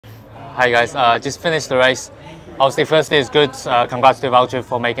Hi guys, just finished the race. Obviously, first day is good. Congrats to Voucher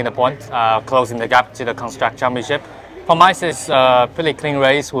for making the point, closing the gap to the Construct Championship. For my it's a pretty clean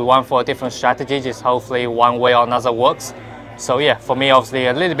race. We went for a different strategy, just hopefully one way or another works. So yeah, for me, obviously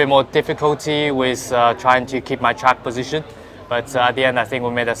a little bit more difficulty with trying to keep my track position. But at the end, I think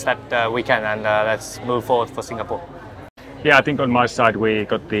we made a step we can, and let's move forward for Singapore. Yeah, I think on my side we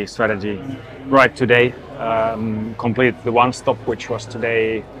got the strategy right today. Completed the one stop, which was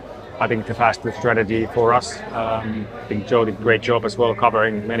today, I think, the fastest strategy for us. I think Joe did a great job as well,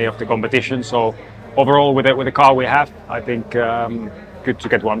 covering many of the competition. So overall, with the car we have, I think good to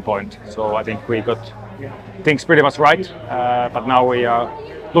get 1 point. So I think we got things pretty much right. But now we are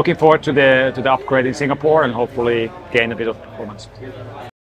looking forward to the upgrade in Singapore and hopefully gain a bit of performance.